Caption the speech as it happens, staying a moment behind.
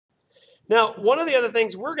Now, one of the other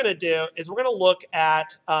things we're going to do is we're going to look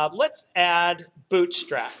at, let's add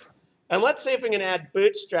Bootstrap. And let's see if we can add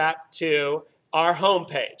Bootstrap to our home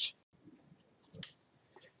page.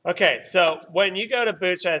 Okay, so when you go to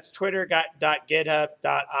Bootstrap, it's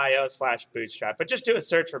twitter.github.io/bootstrap. But just do a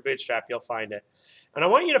search for Bootstrap, you'll find it. And I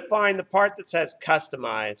want you to find the part that says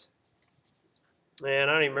Customize. And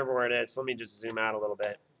I don't even remember where it is. Let me just zoom out a little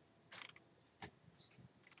bit.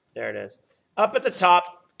 There it is. Up at the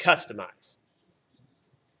top, Customize.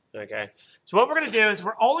 Okay, so what we're going to do is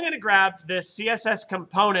we're only going to grab the CSS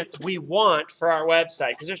components we want for our website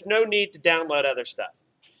because there's no need to download other stuff.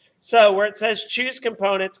 So where it says choose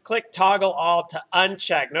components, click toggle all to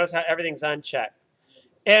uncheck. Notice how everything's unchecked.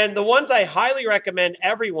 And the ones I highly recommend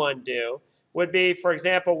everyone do would be, for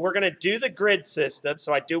example, we're going to do the grid system.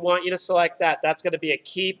 So I do want you to select that. That's going to be a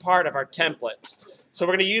key part of our templates. So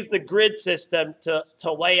we're going to use the grid system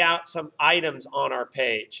to lay out some items on our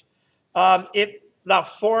page. If the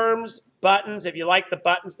forms, buttons, if you like the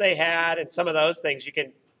buttons they had and some of those things, you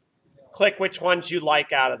can click which ones you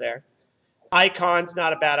like out of there. Icons,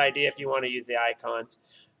 not a bad idea if you want to use the icons.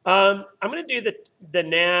 I'm going to do the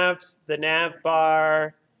navs, the nav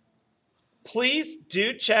bar. Please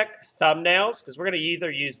do check thumbnails because we're going to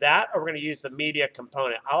either use that or we're going to use the media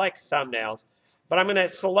component. I like thumbnails, but I'm going to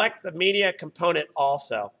select the media component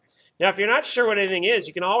also. Now, if you're not sure what anything is,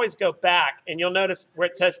 you can always go back and you'll notice where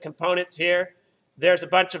it says components here, there's a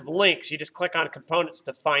bunch of links. You just click on components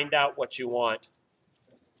to find out what you want.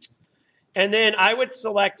 And then I would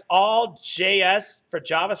select all JS for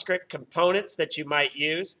JavaScript components that you might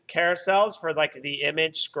use. Carousels for like the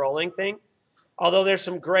image scrolling thing. Although there's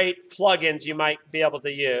some great plugins you might be able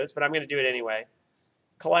to use, but I'm going to do it anyway.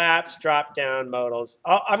 Collapse, drop down, modals.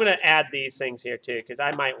 I'm going to add these things here too because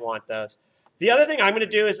I might want those. The other thing I'm going to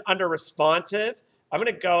do is under responsive, I'm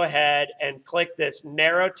going to go ahead and click this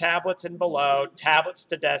narrow tablets and below, tablets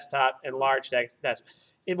to desktop, and large desktop.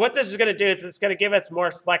 And what this is going to do is it's going to give us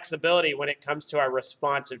more flexibility when it comes to our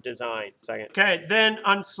responsive design. Okay, then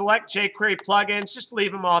on select jQuery plugins, just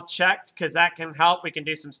leave them all checked because that can help. We can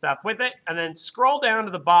do some stuff with it. And then scroll down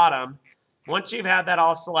to the bottom. Once you've had that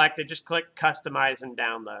all selected, just click Customize and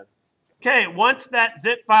Download. Okay, once that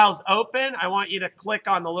zip file's open, I want you to click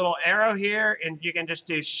on the little arrow here, and you can just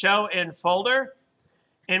do Show in Folder.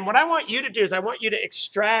 And what I want you to do is I want you to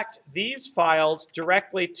extract these files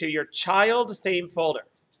directly to your child theme folder.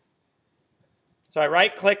 So I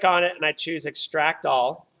right-click on it, and I choose Extract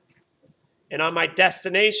All. And on my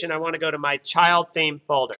destination, I want to go to my child theme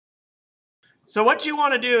folder. So what you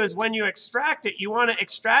want to do is when you extract it, you want to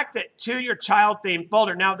extract it to your child theme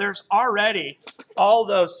folder. Now, there's already all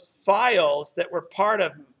those files that were part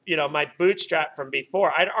of my Bootstrap from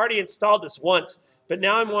before. I'd already installed this once, but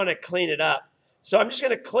now I want to clean it up. So I'm just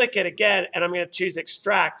going to click it again, and I'm going to choose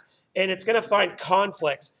Extract, and it's going to find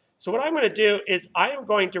conflicts. So what I'm going to do is I am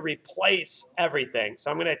going to replace everything.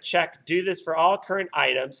 So I'm going to check Do This for All Current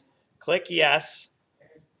Items, click Yes,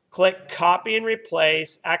 click Copy and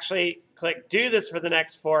Replace, actually click Do This for the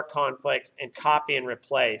next 4 conflicts, and Copy and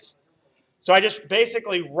Replace. So I just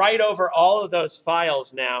basically write over all of those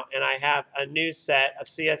files now, and I have a new set of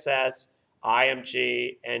CSS,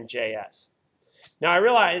 IMG, and JS. Now I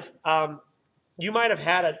realized you might have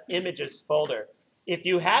had an images folder. If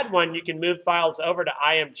you had one, you can move files over to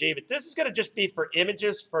IMG, but this is going to just be for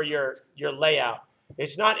images for your layout.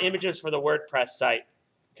 It's not images for the WordPress site.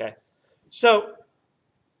 Okay, so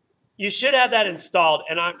you should have that installed,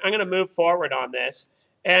 and I'm going to move forward on this.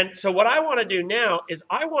 And so what I want to do now is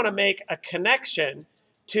I want to make a connection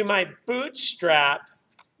to my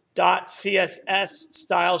bootstrap.css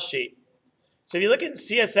style sheet. So if you look at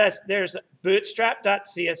CSS, there's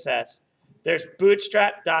bootstrap.css. There's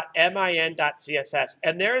bootstrap.min.css,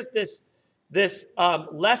 and there's this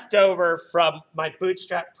leftover from my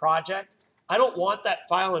Bootstrap project. I don't want that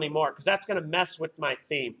file anymore because that's going to mess with my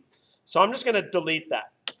theme. So I'm just going to delete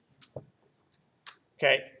that.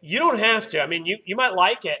 Okay, you don't have to. I mean, you might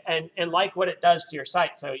like it and like what it does to your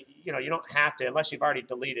site. So you don't have to unless you've already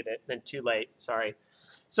deleted it. Then too late. Sorry.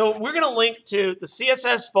 So we're going to link to the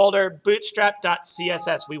CSS folder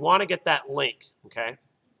bootstrap.css. We want to get that link. Okay.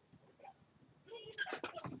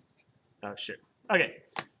 Oh, shit. Okay,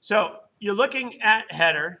 so you're looking at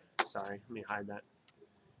header. Sorry, let me hide that.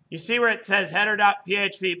 You see where it says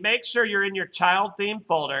header.php. Make sure you're in your child theme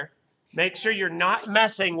folder. Make sure you're not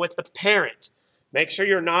messing with the parent. Make sure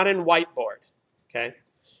you're not in Whiteboard, okay?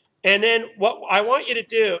 And then what I want you to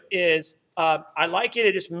do is I'd like you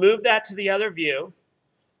to just move that to the other view.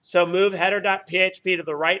 So move header.php to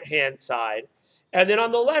the right-hand side. And then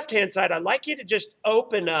on the left-hand side, I'd like you to just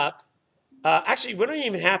open up. Actually, we don't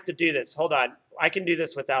even have to do this. Hold on. I can do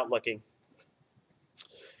this without looking.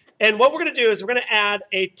 And what we're going to do is we're going to add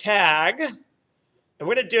a tag. And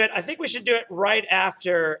we're going to do it, I think we should do it right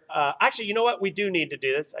after. Actually, you know what? We do need to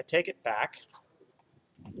do this. I take it back.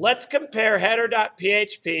 Let's compare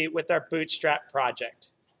header.php with our Bootstrap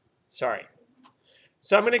project. Sorry.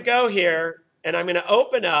 So I'm going to go here, and I'm going to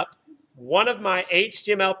open up one of my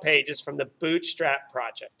HTML pages from the Bootstrap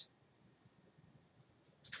project.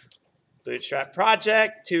 Bootstrap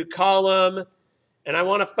project, 2-column, and I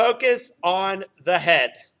want to focus on the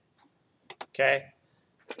head. Okay.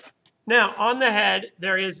 Now, on the head,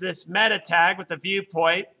 there is this meta tag with the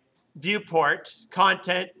viewport,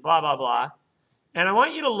 content, blah, blah, blah. And I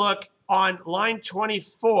want you to look on line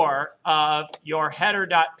 24 of your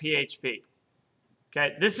header.php.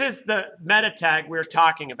 Okay, this is the meta tag we're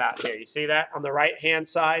talking about here. You see that on the right-hand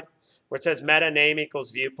side where it says meta name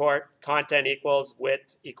equals viewport, content equals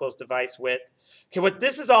width equals device width. Okay, what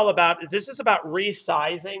this is all about is this is about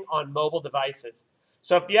resizing on mobile devices.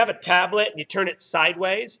 So if you have a tablet and you turn it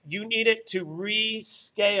sideways, you need it to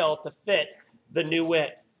rescale to fit the new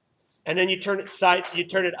width. And then you turn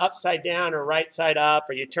it upside down or right side up,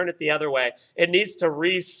 or you turn it the other way. It needs to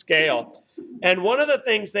rescale. And one of the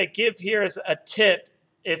things they give here is a tip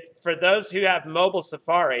for those who have mobile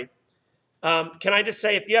Safari. Can I just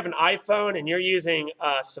say, if you have an iPhone and you're using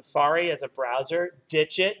Safari as a browser,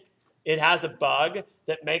 ditch it. It has a bug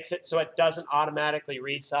that makes it so it doesn't automatically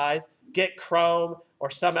resize. Get Chrome or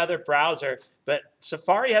some other browser. But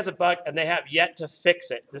Safari has a bug, and they have yet to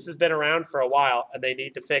fix it. This has been around for a while, and they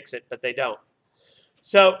need to fix it, but they don't.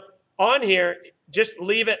 So on here, just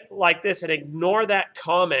leave it like this and ignore that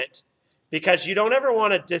comment, because you don't ever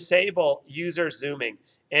want to disable user zooming.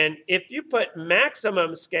 And if you put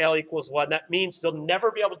maximum scale equals 1, that means you'll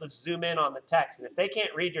never be able to zoom in on the text. And if they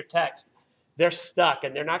can't read your text, they're stuck,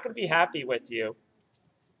 and they're not going to be happy with you.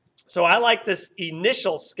 So I like this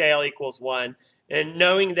initial scale equals 1, and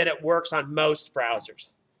knowing that it works on most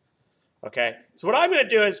browsers. Okay, so what I'm going to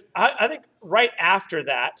do is, I think right after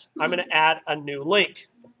that, I'm going to add a new link.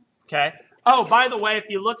 Okay. Oh, by the way, if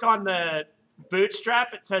you look on the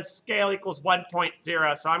Bootstrap, it says scale equals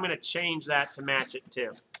 1.0, so I'm going to change that to match it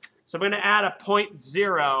too. So I'm going to add a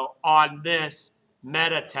 0.0 on this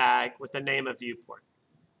meta tag with the name of viewport.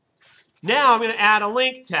 Now I'm going to add a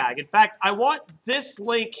link tag. In fact, I want this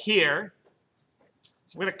link here.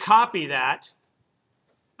 So I'm going to copy that.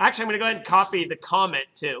 Actually, I'm going to go ahead and copy the comment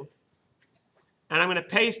too. And I'm going to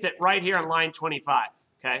paste it right here on line 25.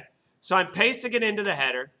 Okay? So I'm pasting it into the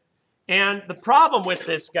header. And the problem with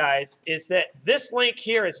this, guys, is that this link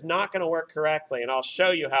here is not going to work correctly. And I'll show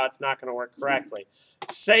you how it's not going to work correctly.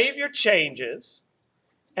 Save your changes.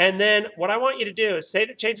 And then what I want you to do is save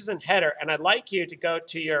the changes in header. And I'd like you to go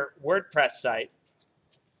to your WordPress site.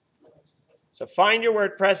 So find your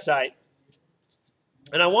WordPress site.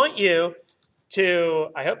 And I want you to,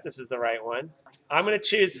 I hope this is the right one. I'm going to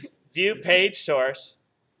choose View Page Source.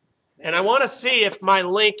 And I want to see if my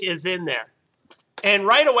link is in there. And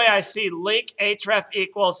right away I see link href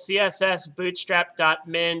equals css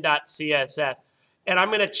bootstrap.min.css. And I'm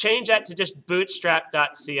going to change that to just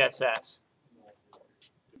bootstrap.css.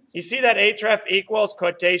 You see that href equals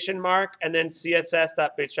quotation mark and then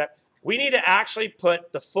css.bootstrap? We need to actually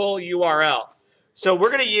put the full URL. So we're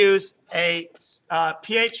going to use a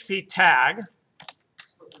PHP tag.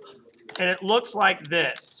 And it looks like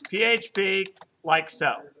this. PHP like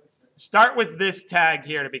so. Start with this tag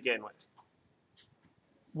here to begin with.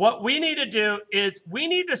 What we need to do is we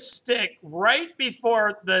need to stick right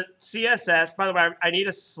before the CSS. By the way, I need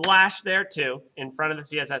a slash there too in front of the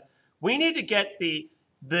CSS. We need to get the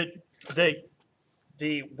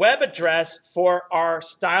web address for our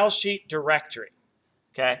style sheet directory.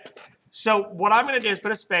 Okay. So what I'm going to do is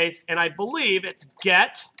put a space, and I believe it's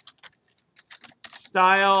get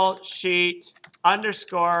style sheet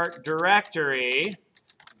underscore directory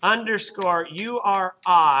underscore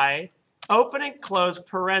URI open and close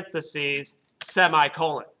parentheses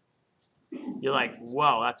semicolon. You're like,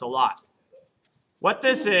 whoa, that's a lot. What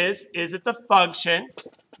this is it's a function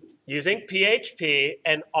using PHP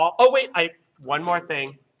and all. Oh wait, one more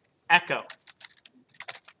thing, echo.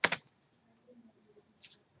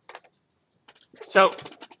 So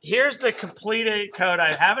here's the completed code.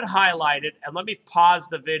 I have it highlighted, and let me pause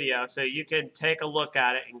the video so you can take a look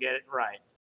at it and get it right.